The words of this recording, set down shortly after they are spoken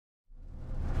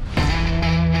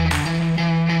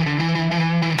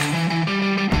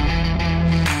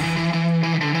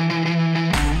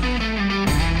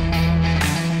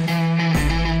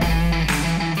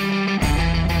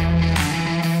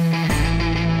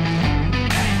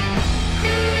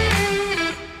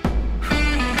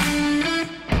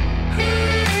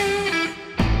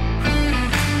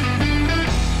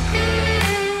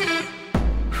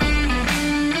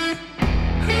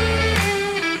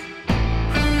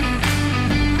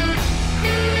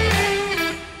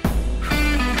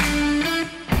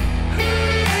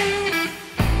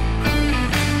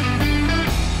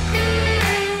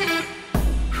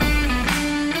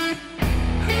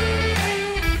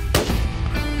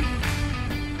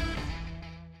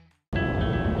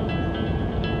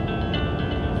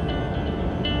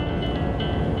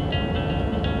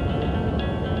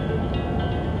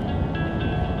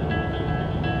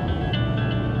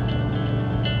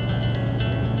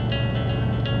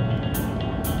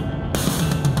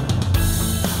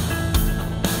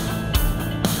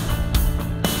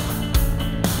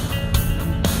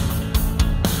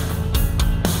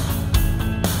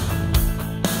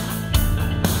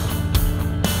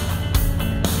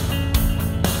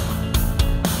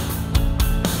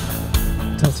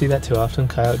See that too often?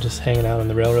 Coyote just hanging out on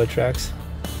the railroad tracks,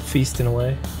 feasting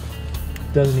away.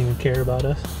 Doesn't even care about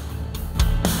us.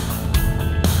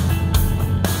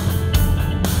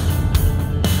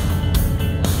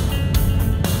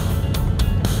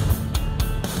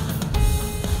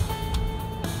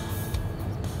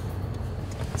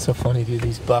 It's so funny, dude.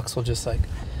 These bucks will just like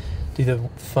do the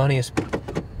funniest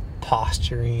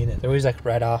posturing. They're always like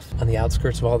right off on the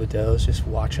outskirts of all the does, just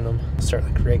watching them start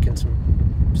like raking some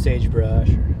sagebrush,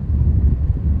 or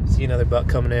see another buck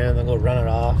coming in, they'll go run it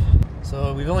off.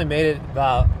 So we've only made it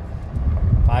about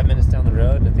 5 minutes down the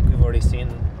road, and I think we've already seen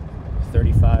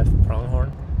 35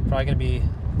 pronghorn. Probably gonna be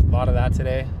a lot of that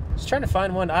today. Just trying to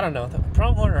find one. I don't know. The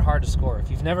pronghorn are hard to score. If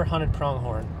you've never hunted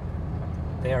pronghorn,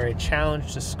 they are a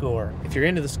challenge to score. If you're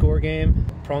into the score game,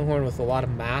 pronghorn with a lot of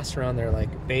mass around their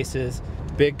like bases,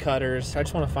 big cutters. I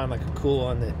just want to find like a cool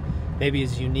one that maybe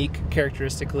is unique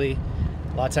characteristically.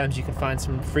 A lot of times you can find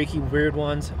some freaky weird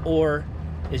ones, or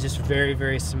is just very,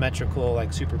 very symmetrical,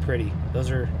 like super pretty.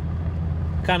 Those are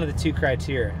kind of the two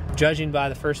criteria. Judging by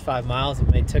the first 5 miles,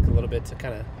 it may take a little bit to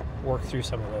kind of work through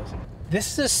some of those.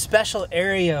 This is a special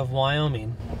area of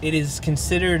Wyoming. It is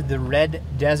considered the Red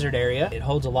Desert area. It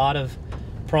holds a lot of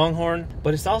pronghorn,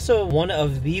 but it's also one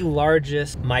of the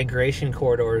largest migration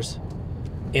corridors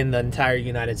in the entire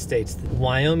United States. The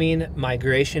Wyoming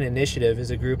Migration Initiative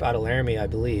is a group out of Laramie, I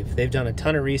believe. They've done a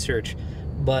ton of research,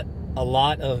 but a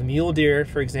lot of mule deer,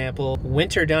 for example,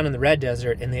 winter down in the Red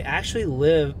Desert, and they actually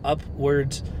live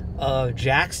upwards of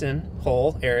Jackson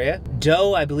Hole area.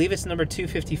 Doe, I believe it's number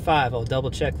 255, I'll double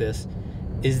check this,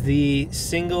 is the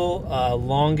single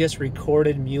longest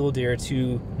recorded mule deer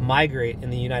to migrate in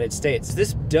the United States.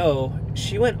 This doe,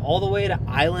 she went all the way to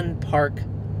Island Park,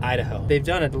 Idaho. They've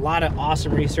done a lot of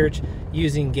awesome research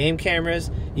using game cameras,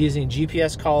 using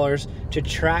GPS collars to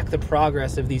track the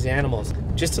progress of these animals.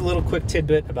 Just a little quick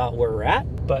tidbit about where we're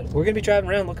at, but we're gonna be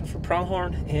driving around looking for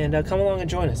pronghorn, and come along and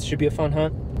join us. Should be a fun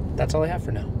hunt. That's all I have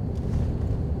for now.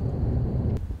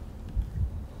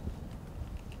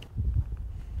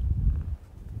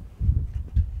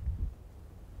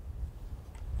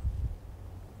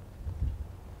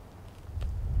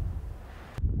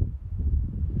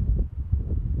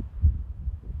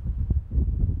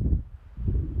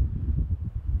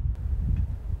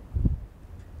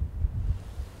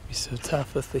 So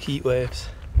tough with the heat waves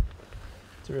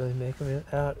to really make them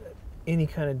out any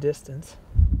kind of distance.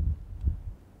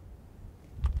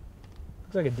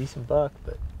 Looks like a decent buck,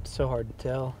 but so hard to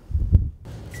tell.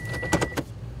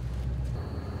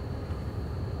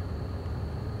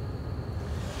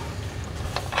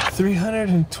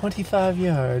 "325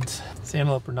 yards. This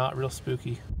antelope are not real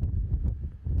spooky.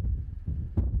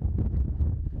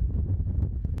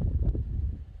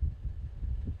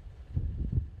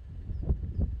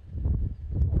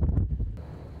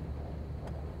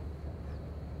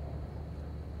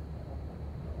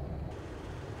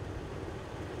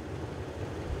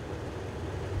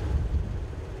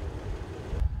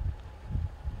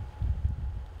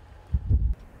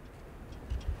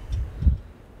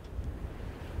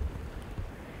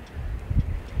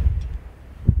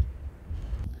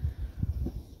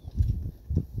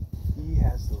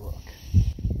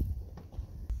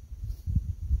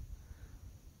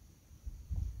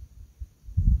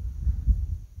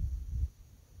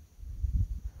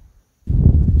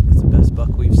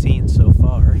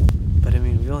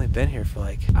 Been here for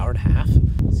like an hour and a half.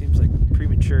 Seems like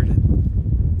premature to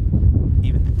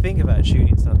even think about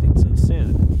shooting something so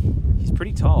soon. He's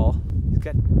pretty tall. He's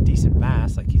got decent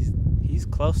mass. Like he's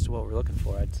close to what we're looking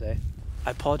for, I'd say.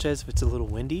 I apologize if it's a little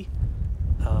windy,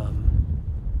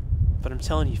 but I'm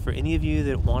telling you, for any of you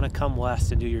that want to come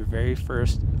west and do your very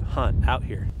first hunt out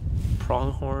here,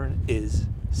 pronghorn is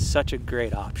such a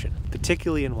great option.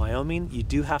 Particularly in Wyoming, you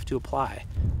do have to apply,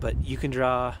 but you can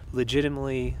draw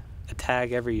legitimately a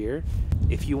tag every year.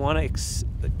 If you want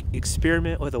to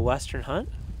experiment with a western hunt,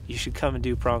 you should come and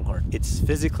do pronghorn. It's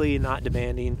physically not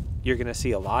demanding. You're going to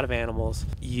see a lot of animals.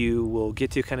 You will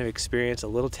get to kind of experience a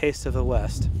little taste of the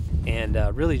West, and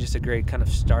really just a great kind of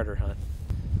starter hunt.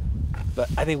 But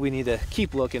I think we need to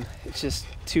keep looking. It's just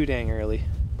too dang early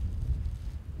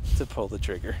to pull the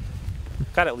trigger.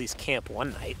 Got to at least camp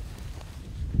one night.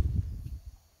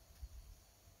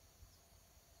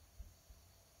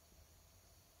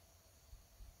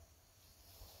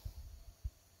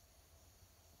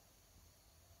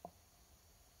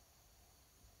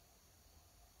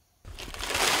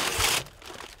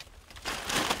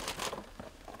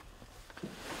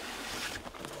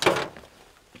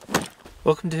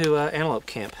 Welcome to antelope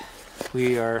camp.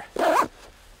 We are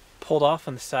pulled off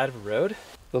on the side of a road.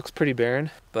 Looks pretty barren,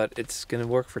 but it's gonna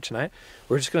work for tonight.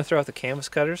 We're just gonna throw out the canvas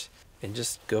cutters and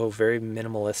just go very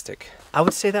minimalistic. I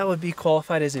would say that would be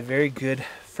qualified as a very good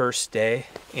first day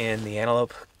in the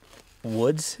antelope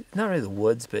woods. Not really the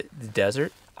woods, but the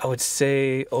desert. I would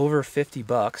say over 50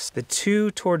 bucks. The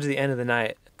two towards the end of the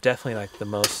night, definitely like the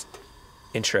most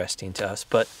interesting to us.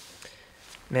 But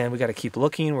man, we got to keep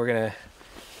looking. We're going to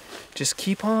just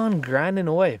keep on grinding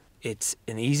away. It's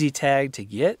an easy tag to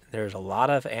get. There's a lot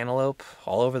of antelope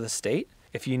all over the state.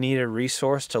 If you need a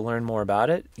resource to learn more about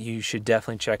it, you should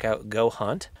definitely check out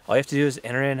GoHunt. All you have to do is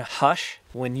enter in Hush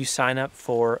when you sign up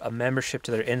for a membership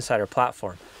to their insider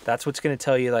platform. That's what's going to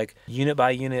tell you like unit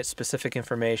by unit specific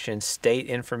information, state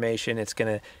information. It's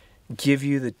going to give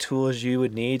you the tools you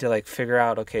would need to like figure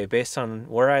out, okay, based on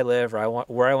where I live or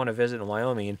where I want to visit in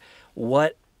Wyoming,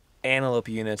 what antelope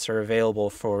units are available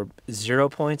for 0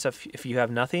 points if you have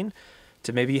nothing,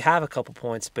 to maybe you have a couple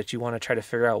points, but you want to try to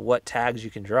figure out what tags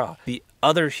you can draw. The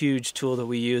other huge tool that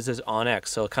we use is OnX.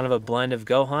 So kind of a blend of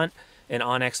GoHunt and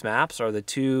OnX maps are the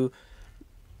two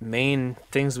main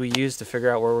things we use to figure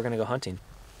out where we're going to go hunting.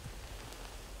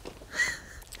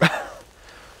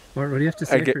 What do you have to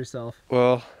say for yourself?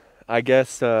 Well, I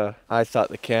guess I thought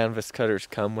the canvas cutters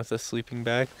come with a sleeping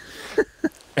bag,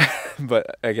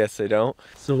 but I guess they don't.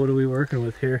 So what are we working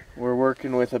with here? We're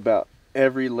working with about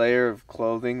every layer of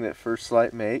clothing that First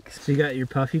Lite makes. So you got your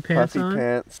puffy pants on? Puffy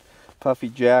pants, puffy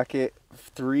jacket,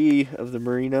 3 of the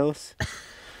merinos,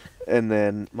 and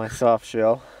then my soft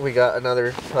shell. We got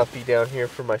another puffy down here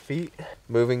for my feet,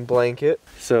 moving blanket.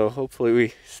 So hopefully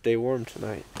we stay warm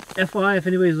tonight. FYI, if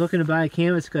anybody's looking to buy a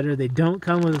canvas cutter, they don't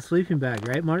come with a sleeping bag,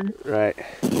 right, Martin? Right.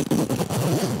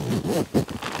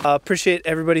 Appreciate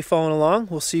everybody following along.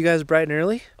 We'll see you guys bright and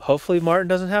early. Hopefully Martin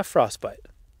doesn't have frostbite.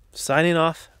 Signing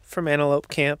off from Antelope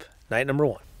Camp, night number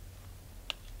 1.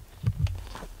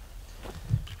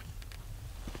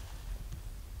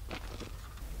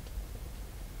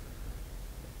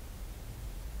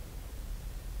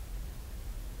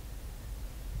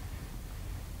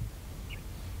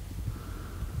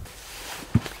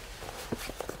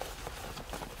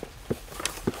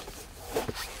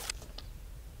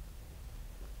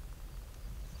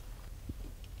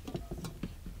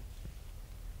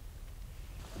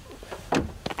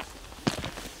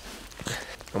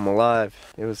 I'm alive.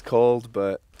 It was cold,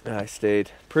 but I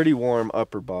stayed pretty warm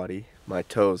upper body. My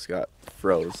toes got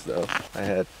froze though. I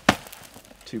had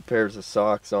 2 pairs of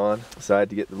socks on. Decided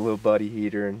to get the little buddy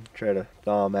heater and try to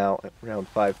thaw them out at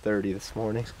around 5:30 this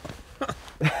morning.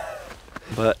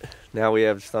 But now we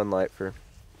have sunlight for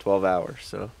 12 hours,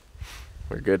 so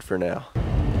we're good for now.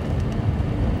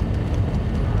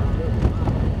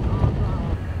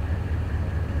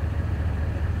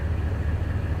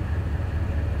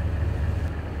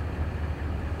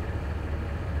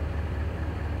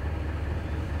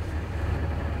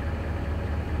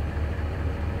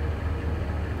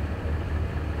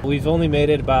 We've only made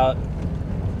it about,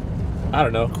 I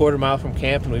don't know, a quarter mile from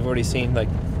camp, and we've already seen like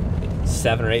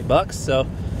 7 or 8 bucks. So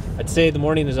I'd say the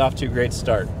morning is off to a great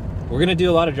start. We're gonna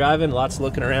do a lot of driving, lots of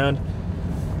looking around,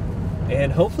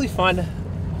 and hopefully find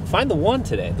the one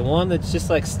today, the one that's just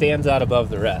like stands out above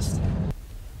the rest.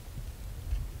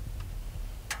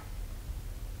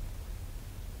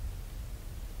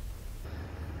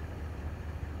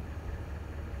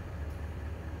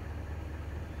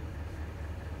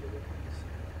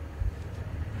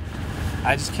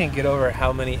 I just can't get over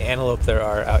how many antelope there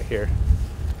are out here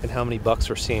and how many bucks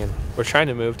we're seeing. We're trying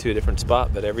to move to a different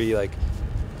spot, but every like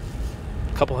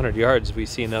couple hundred yards we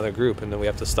see another group, and then we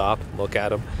have to stop and look at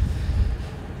them.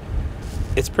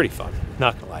 It's pretty fun,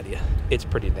 not gonna lie to you. It's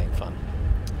pretty dang fun.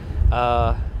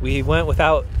 We went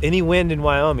without any wind in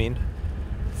Wyoming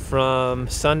from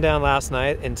sundown last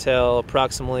night until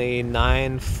approximately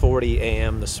 9:40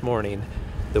 a.m. this morning.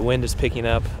 The wind is picking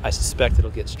up. I suspect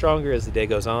it'll get stronger as the day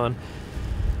goes on.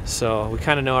 So we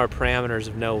kind of know our parameters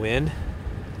of no wind.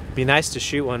 It'd be nice to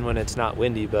shoot one when it's not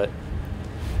windy, but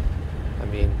I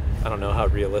mean, I don't know how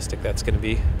realistic that's gonna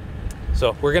be.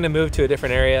 So we're gonna move to a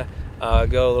different area,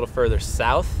 go a little further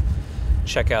south,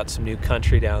 check out some new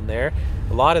country down there.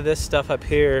 A lot of this stuff up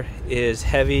here is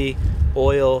heavy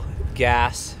oil,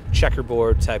 gas,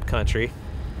 checkerboard type country.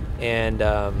 And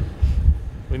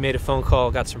we made a phone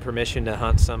call, got some permission to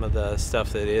hunt some of the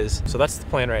stuff that is. So that's the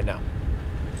plan right now.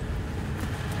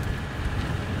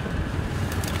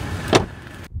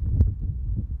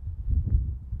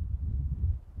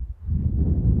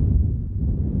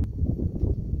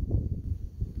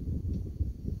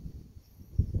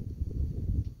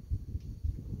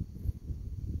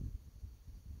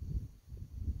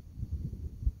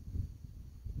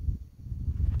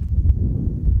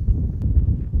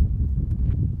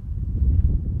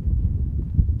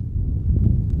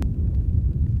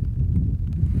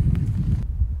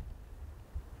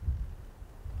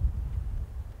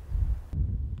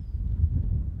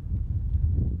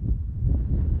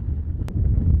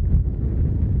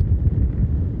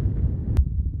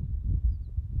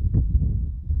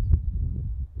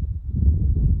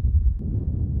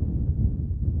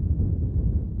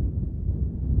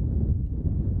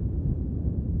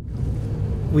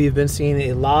 we've been seeing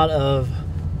a lot of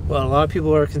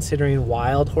people are considering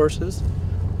wild horses.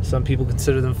 Some people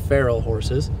consider them feral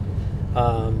horses.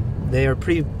 They are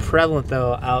pretty prevalent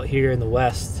though out here in the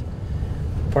west.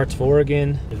 Parts of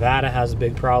Oregon, Nevada has a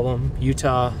big problem,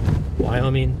 Utah,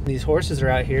 Wyoming. These horses are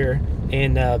out here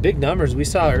in big numbers. We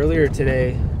saw earlier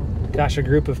today, gosh, a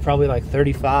group of probably like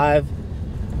 35.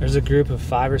 There's a group of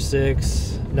 5 or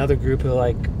 6, another group of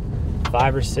like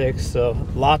 5 or 6. So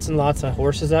lots and lots of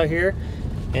horses out here.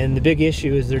 And the big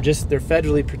issue is they're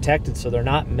federally protected, so they're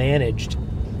not managed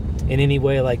in any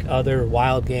way like other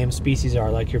wild game species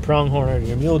are, like your pronghorn or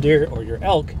your mule deer or your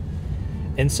elk.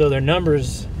 And so their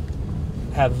numbers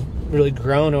have really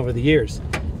grown over the years.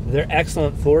 They're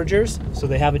excellent foragers, so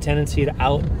they have a tendency to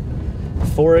out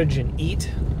forage and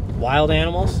eat wild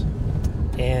animals.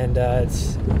 And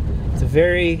it's a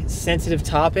very sensitive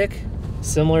topic,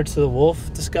 similar to the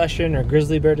wolf discussion or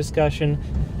grizzly bear discussion.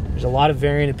 There's a lot of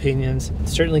varying opinions.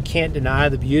 Certainly can't deny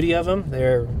the beauty of them.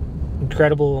 They're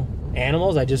incredible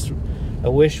animals. I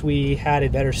wish we had a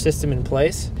better system in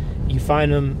place. You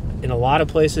find them in a lot of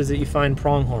places that you find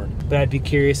pronghorn. But I'd be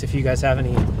curious if you guys have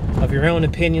any of your own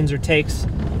opinions or takes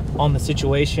on the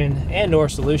situation and or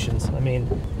solutions. I mean,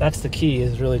 that's the key,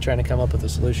 is really trying to come up with a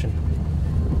solution.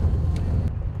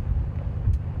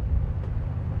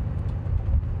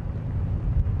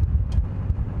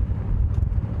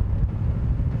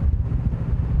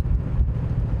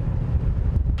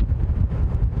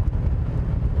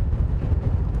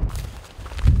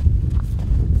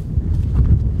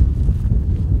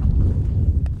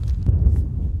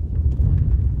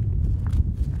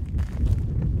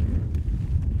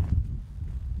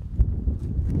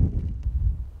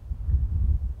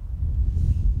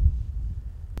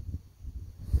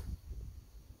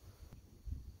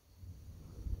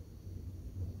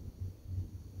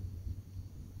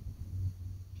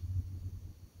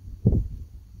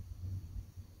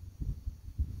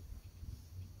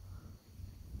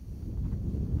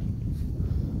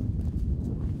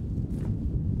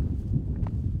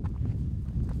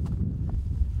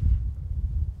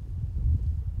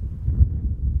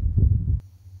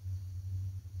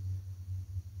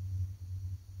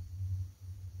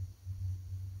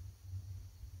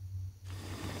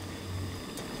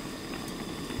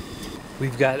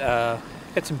 We've got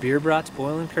some beer brats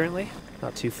boiling currently,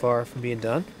 not too far from being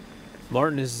done.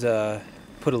 Martin has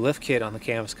put a lift kit on the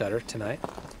canvas cutter tonight.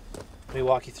 Let me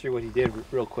walk you through what he did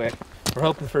real quick. We're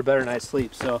hoping for a better night's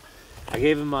sleep, so I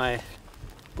gave him my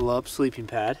blow-up sleeping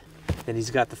pad. Then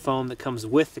he's got the foam that comes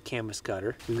with the canvas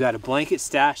cutter. We've got a blanket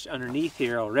stashed underneath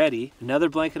here already. Another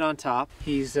blanket on top.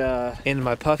 He's in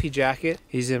my puffy jacket.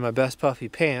 He's in my best puffy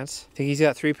pants. I think he's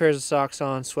got 3 pairs of socks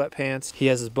on, sweatpants. He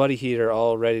has his buddy heater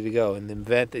all ready to go in the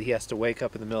event that he has to wake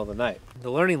up in the middle of the night.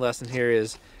 The learning lesson here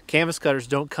is canvas cutters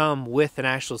don't come with an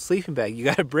actual sleeping bag. You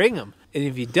gotta bring them. And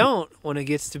if you don't, when it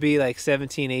gets to be like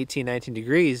 17, 18, 19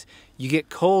 degrees, you get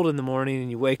cold in the morning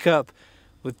and you wake up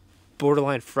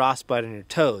borderline frostbite on your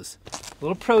toes.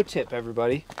 Little pro tip,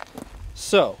 everybody.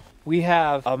 So we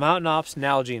have a Mountain Ops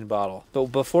Nalgene bottle, but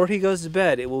before he goes to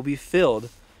bed, it will be filled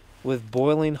with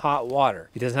boiling hot water.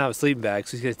 He doesn't have a sleeping bag,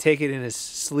 so he's going to take it in his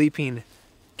sleeping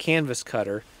canvas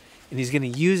cutter, and he's going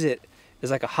to use it as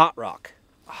like a hot rock,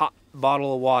 a hot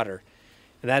bottle of water,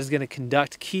 and that is going to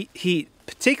conduct heat,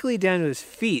 particularly down to his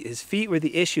feet. His feet were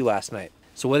the issue last night.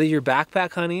 So whether you're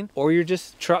backpack hunting or you're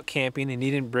just truck camping and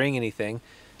you didn't bring anything,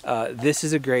 this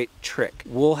is a great trick.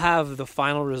 We'll have the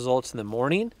final results in the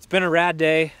morning. It's been a rad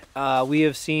day. We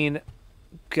have seen,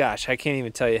 gosh, I can't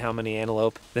even tell you how many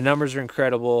antelope. The numbers are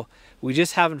incredible. We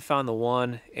just haven't found the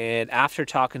one. And after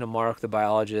talking to Mark, the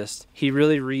biologist, he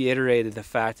really reiterated the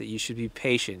fact that you should be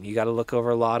patient. You got to look over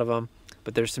a lot of them.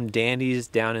 But there's some dandies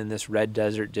down in this red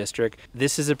desert district.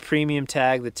 This is a premium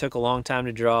tag that took a long time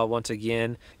to draw once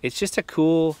again. It's just a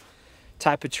cool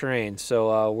type of terrain,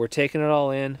 so we're taking it all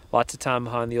in. Lots of time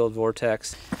behind the old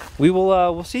vortex.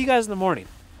 We'll see you guys in the morning,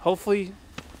 hopefully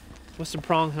with some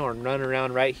pronghorn running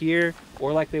around right here,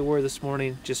 or like they were this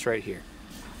morning, just right here.